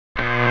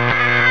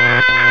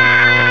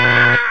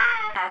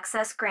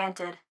Access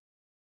granted.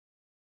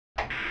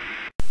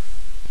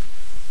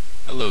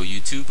 Hello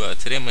YouTube,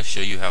 today I'm going to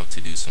show you how to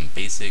do some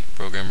basic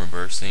program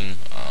reversing.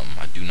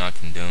 I do not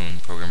condone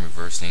program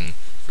reversing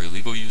for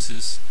illegal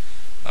uses.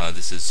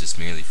 This is just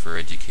merely for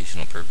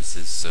educational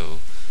purposes, so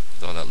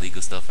with all that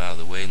legal stuff out of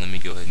the way, let me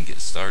go ahead and get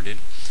started.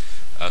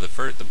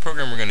 The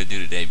program we're going to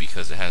do today,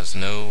 because it has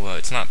no,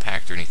 it's not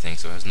packed or anything,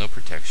 so it has no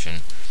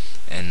protection,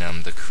 and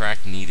the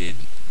crack needed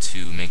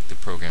to make the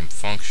program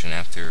function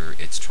after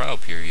its trial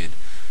period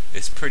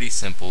is pretty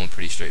simple and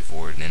pretty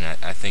straightforward, and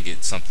I think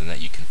it's something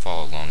that you can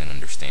follow along and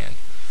understand.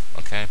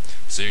 Okay,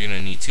 so you're going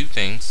to need two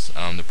things.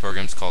 The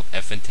program's called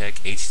Effentech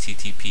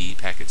HTTP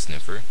Packet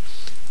Sniffer,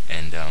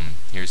 and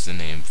here's the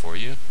name for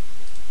you.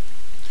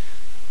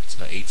 It's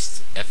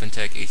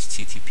Effentech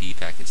HTTP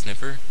Packet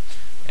Sniffer,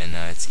 and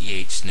it's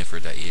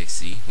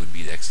ehsniffer.exe would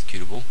be the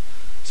executable.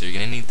 So you're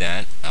going to need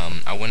that.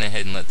 I went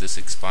ahead and let this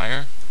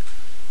expire,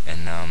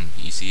 and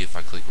you see if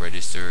I click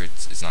register,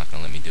 it's not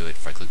going to let me do it.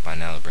 If I click buy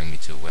now, it'll bring me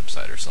to a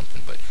website or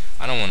something. But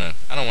I don't want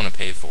to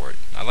pay for it.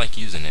 I like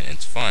using it.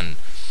 It's fun,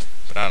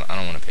 but I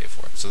don't want to pay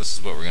for it. So this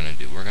is what we're going to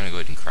do. We're going to go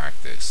ahead and crack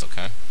this.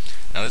 Okay.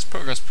 Now this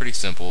program is pretty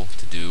simple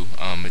to do.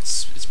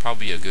 It's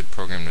probably a good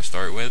program to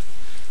start with.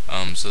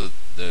 So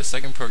the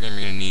second program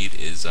you're going to need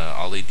is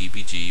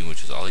OllyDbg,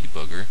 which is Olly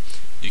Debugger.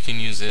 You can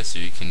use this, or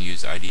you can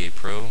use IDA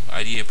Pro.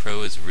 IDA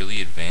Pro is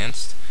really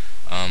advanced,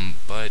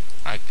 but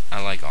I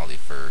like Olly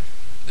for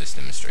this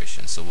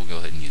demonstration, so we'll go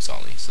ahead and use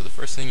Olly. So the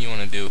first thing you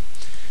want to do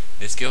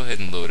is go ahead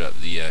and load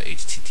up the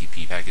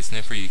HTTP Packet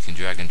Sniffer. You can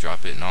drag and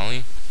drop it in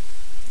Olly.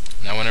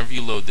 Now whenever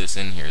you load this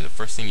in here, the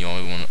first thing you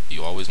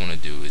always want to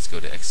do is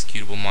go to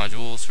executable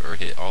modules, or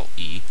hit Alt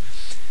E,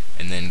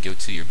 and then go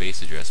to your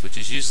base address, which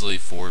is usually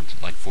for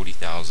like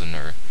 40,000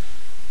 or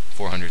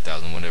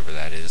 400,000, whatever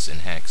that is in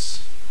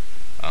hex.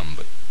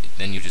 But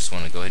then you just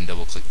want to go ahead and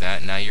double click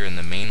that. Now you're in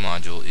the main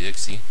module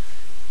exe. You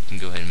can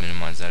go ahead and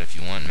minimize that if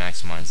you want,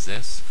 maximize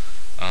this.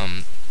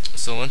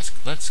 So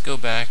let's go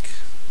back.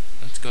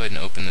 Let's go ahead and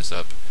open this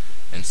up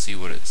and see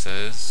what it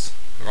says.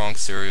 Wrong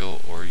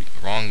serial, or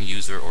wrong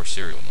user or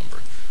serial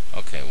number.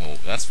 Okay, well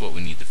that's what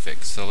we need to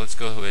fix. So let's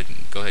go ahead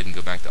and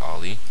go back to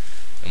Olly,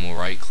 and we'll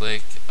right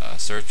click,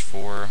 search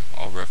for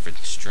all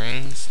reference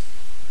strings.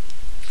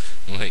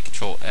 We'll hit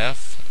Control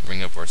F,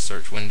 bring up our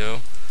search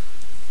window.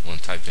 We'll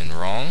type in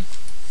wrong.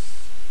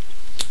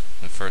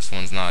 The first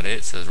one's not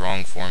it says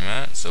wrong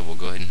format, so we'll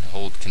go ahead and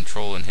hold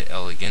Control and hit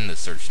L again to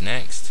search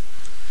next.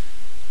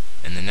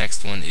 And the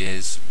next one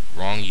is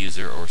wrong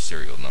user or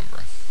serial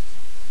number.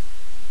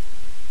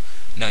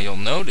 Now you'll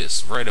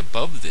notice right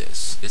above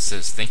this it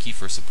says thank you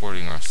for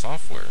supporting our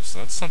software, so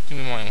that's something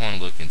we might want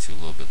to look into a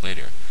little bit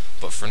later.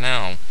 But for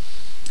now,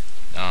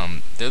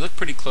 they look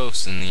pretty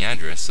close in the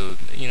address, so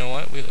you know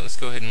what, let's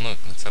go ahead and look.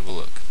 Let's have a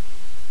look.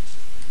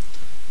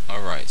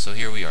 Alright, so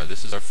here we are.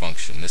 This is our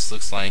function. This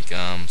looks like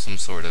some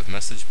sort of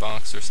message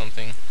box or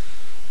something.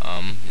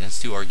 It has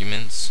two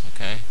arguments.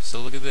 Okay,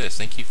 so look at this.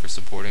 Thank you for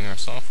supporting our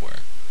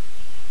software.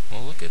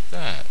 Well, look at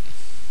that.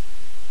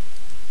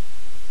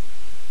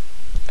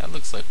 That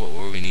looks like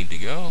where we need to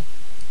go,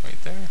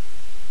 right there.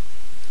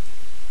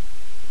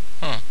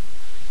 Huh.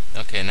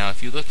 Okay, now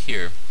if you look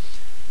here,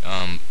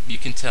 you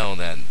can tell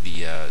that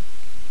the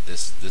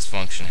this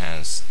function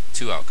has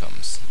two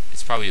outcomes.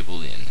 It's probably a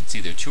Boolean. It's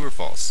either true or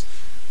false.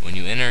 When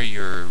you enter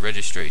your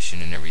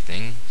registration and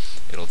everything,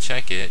 it'll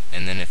check it,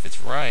 and then if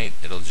it's right,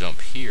 it'll jump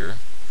here.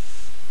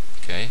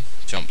 Okay,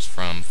 jumps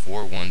from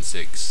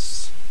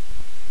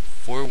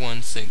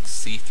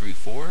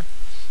 416C34.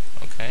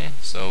 Okay,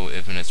 so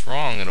if it's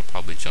wrong, it'll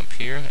probably jump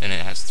here, and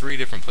it has three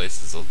different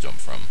places it'll jump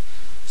from.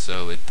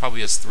 So it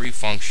probably has three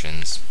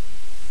functions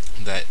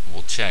that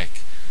will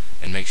check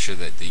and make sure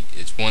that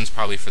one's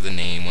probably for the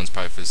name, one's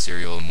probably for the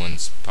serial, and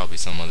one's probably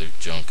some other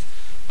junk.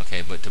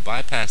 Okay, but to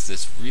bypass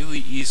this really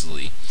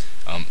easily,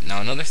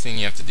 now another thing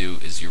you have to do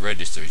is your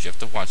registers. You have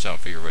to watch out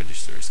for your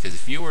registers, because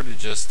if you were to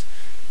just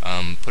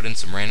put in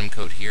some random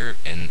code here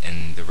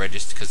and the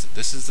register, because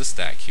this is the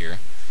stack here,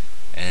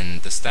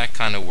 and the stack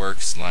kind of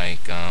works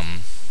like a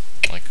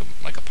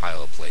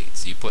pile of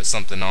plates. You put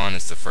something on,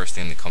 it's the first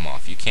thing to come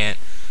off. You can't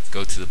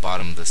go to the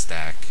bottom of the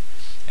stack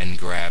and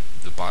grab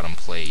the bottom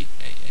plate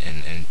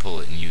and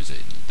pull it and use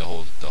it.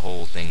 The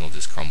whole thing will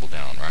just crumble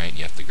down, right?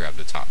 You have to grab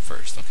the top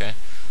first. Okay.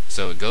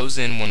 So it goes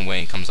in one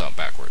way and comes out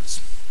backwards.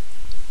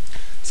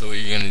 So what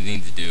you're going to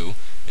need to do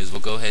is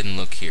we'll go ahead and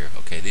look here.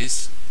 Okay,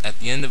 these at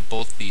the end of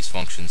both these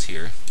functions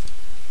here,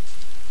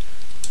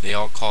 they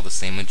all call the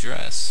same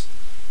address,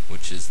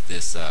 which is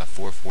this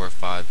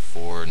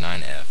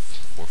 44549F.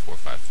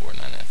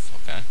 44549F.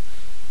 Okay.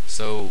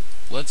 So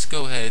let's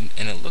go ahead,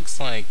 and it looks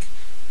like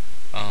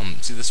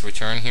see this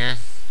return here?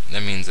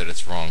 That means that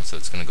it's wrong, so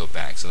it's going to go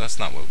back. So that's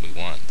not what we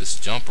want. This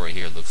jump right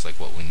here looks like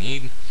what we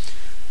need.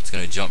 It's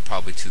going to jump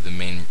probably to the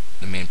main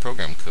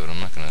program code.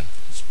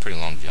 It's a pretty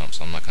long jump,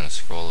 so I'm not going to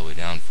scroll all the way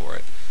down for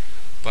it.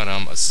 But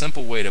a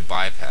simple way to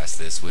bypass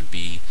this would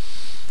be,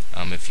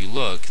 if you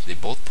look, they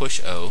both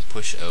push O,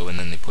 and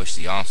then they push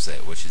the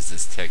offset, which is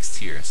this text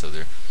here. So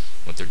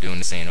what they're doing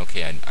is saying,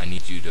 okay, I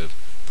need you to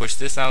push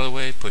this out of the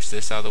way, push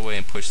this out of the way,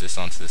 and push this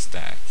onto the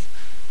stack.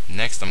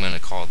 Next, I'm going to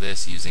call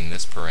this using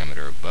this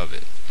parameter above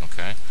it.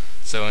 Okay,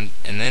 so and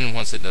then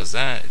once it does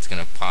that, it's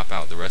going to pop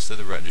out the rest of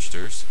the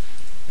registers,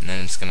 and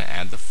then it's going to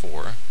add the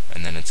 4,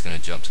 and then it's going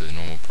to jump to the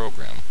normal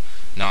program.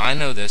 Now I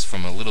know this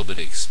from a little bit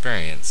of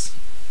experience,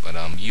 but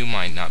you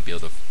might not be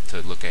able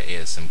to look at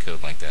ASM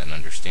code like that and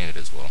understand it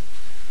as well.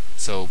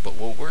 So, but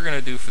what we're going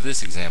to do for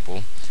this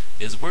example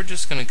is we're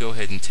just going to go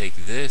ahead and take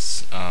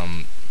this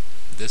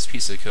this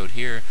piece of code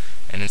here,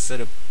 and instead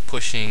of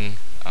pushing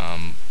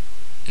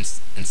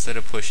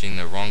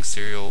the wrong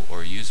serial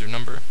or user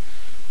number,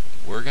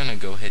 we're going to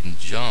go ahead and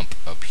jump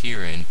up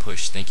here and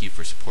push "Thank you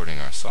for supporting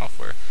our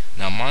software."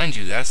 Now, mind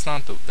you, that's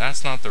not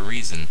the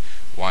reason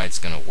why it's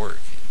going to work.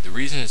 The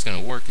reason it's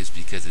going to work is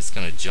because it's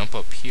going to jump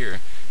up here,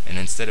 and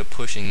instead of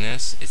pushing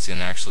this, it's going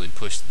to actually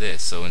push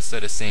this. So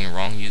instead of saying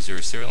wrong user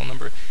or serial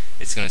number,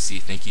 it's going to see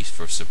 "Thank you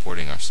for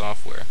supporting our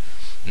software."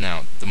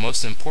 Now, the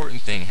most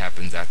important thing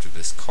happens after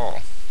this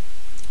call,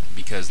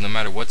 because no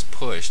matter what's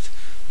pushed,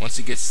 once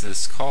it gets to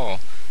this call,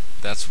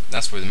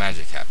 that's where the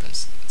magic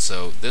happens.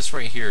 So this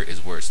right here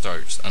is where it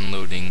starts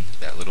unloading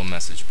that little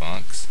message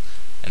box,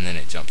 and then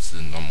it jumps to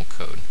the normal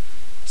code.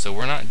 So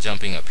we're not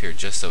jumping up here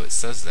just so it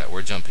says that.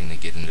 We're jumping to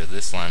get into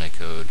this line of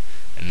code,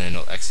 and then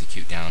it'll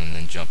execute down and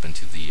then jump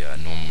into the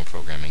normal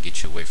program and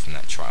get you away from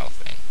that trial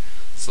thing.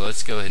 So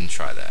let's go ahead and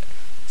try that.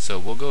 So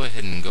we'll go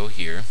ahead and go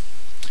here.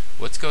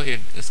 Let's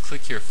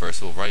click here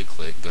first. We'll right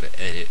click, go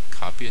to edit,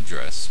 copy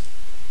address.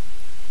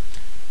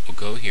 We'll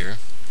go here,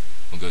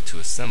 we'll go to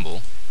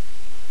assemble,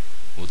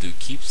 we'll do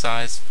keep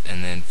size,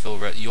 and then fill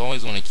you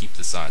always want to keep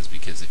the size,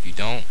 because if you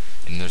don't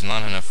and there's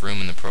not enough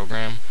room in the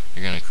program,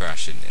 you're going to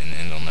crash it and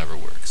it'll never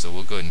work. So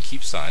we'll go ahead and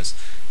keep size,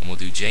 and we'll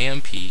do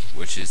JMP,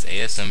 which is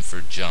ASM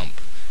for jump,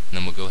 and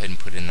then we'll go ahead and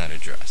put in that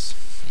address.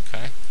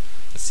 Okay,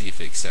 let's see if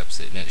it accepts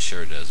it, and it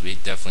sure does. We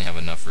definitely have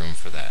enough room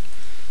for that.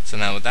 So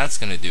now what that's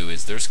going to do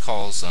is there's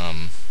calls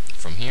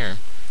from here,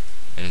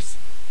 and it's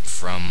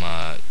from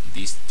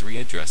these 3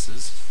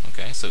 addresses.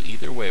 Okay, so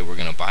either way we're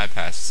going to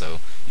bypass. So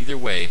either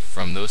way,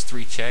 from those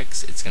 3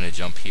 checks, it's going to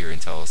jump here and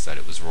tell us that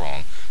it was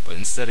wrong. But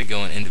instead of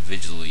going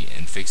individually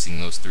and fixing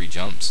those 3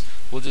 jumps,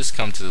 we'll just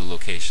come to the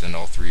location that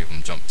all 3 of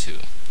them jump to.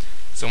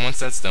 So once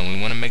that's done, we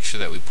want to make sure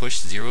that we push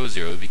 0,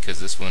 0, because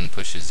this one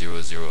pushes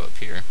 0, 0 up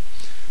here.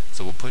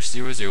 So we'll push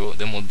 0, 0,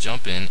 then we'll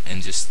jump in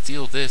and just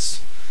steal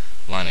this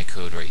line of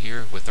code right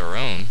here with our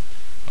own.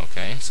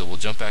 Okay, so we'll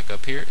jump back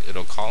up here,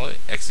 it'll call it,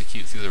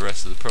 execute through the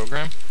rest of the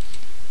program,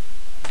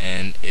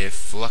 and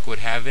if luck would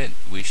have it,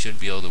 we should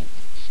be able to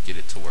get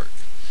it to work.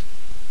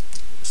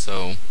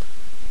 So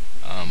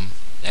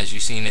as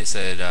you've seen, it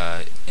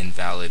said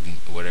invalid,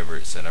 whatever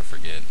it said, I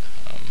forget.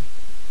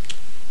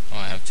 Oh,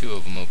 I have 2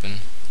 of them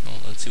open.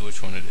 Well, let's see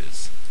which one it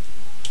is.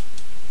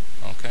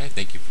 Okay,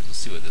 thank you. Let's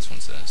see what this one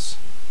says.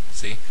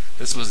 See,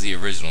 this was the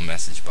original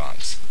message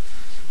box.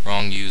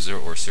 Wrong user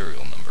or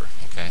serial number.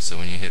 Okay, so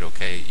when you hit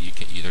OK,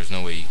 there's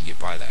no way you can get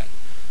by that.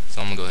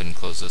 So I'm going to go ahead and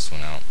close this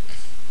one out.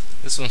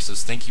 This one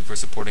says, "Thank you for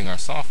supporting our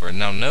software."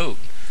 Now note,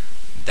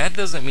 that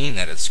doesn't mean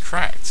that it's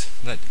cracked,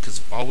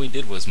 because all we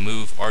did was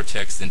move our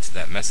text into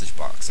that message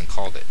box and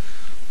called it.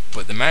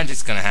 But the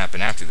magic's going to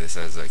happen after this,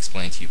 as I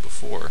explained to you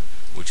before,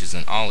 which is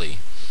an ollie.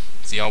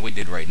 See, all we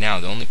did right now,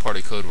 the only part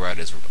of code we're at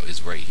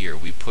is right here.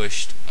 We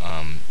pushed,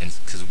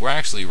 because we're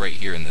actually right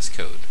here in this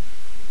code.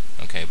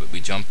 Okay, but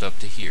we jumped up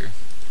to here.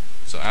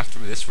 So after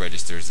this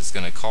registers, it's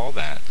going to call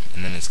that,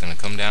 and then it's going to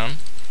come down,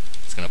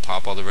 it's going to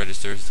pop all the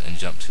registers and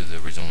jump to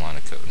the original line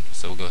of code.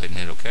 So we'll go ahead and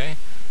hit OK,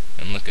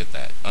 and look at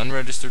that.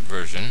 Unregistered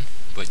version,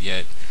 but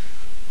yet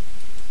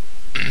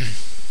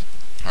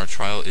our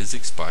trial is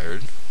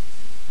expired,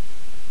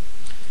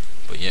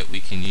 but yet we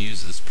can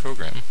use this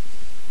program.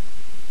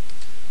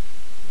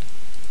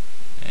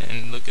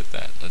 And look at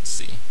that. Let's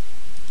see.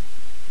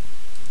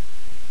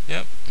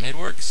 Yep, it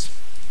works.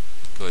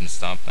 Go ahead and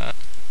stop that.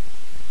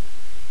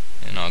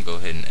 And I'll go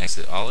ahead and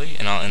exit ollie,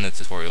 and I'll end the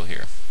tutorial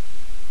here.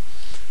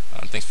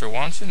 Thanks for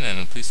watching,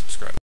 and please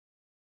subscribe.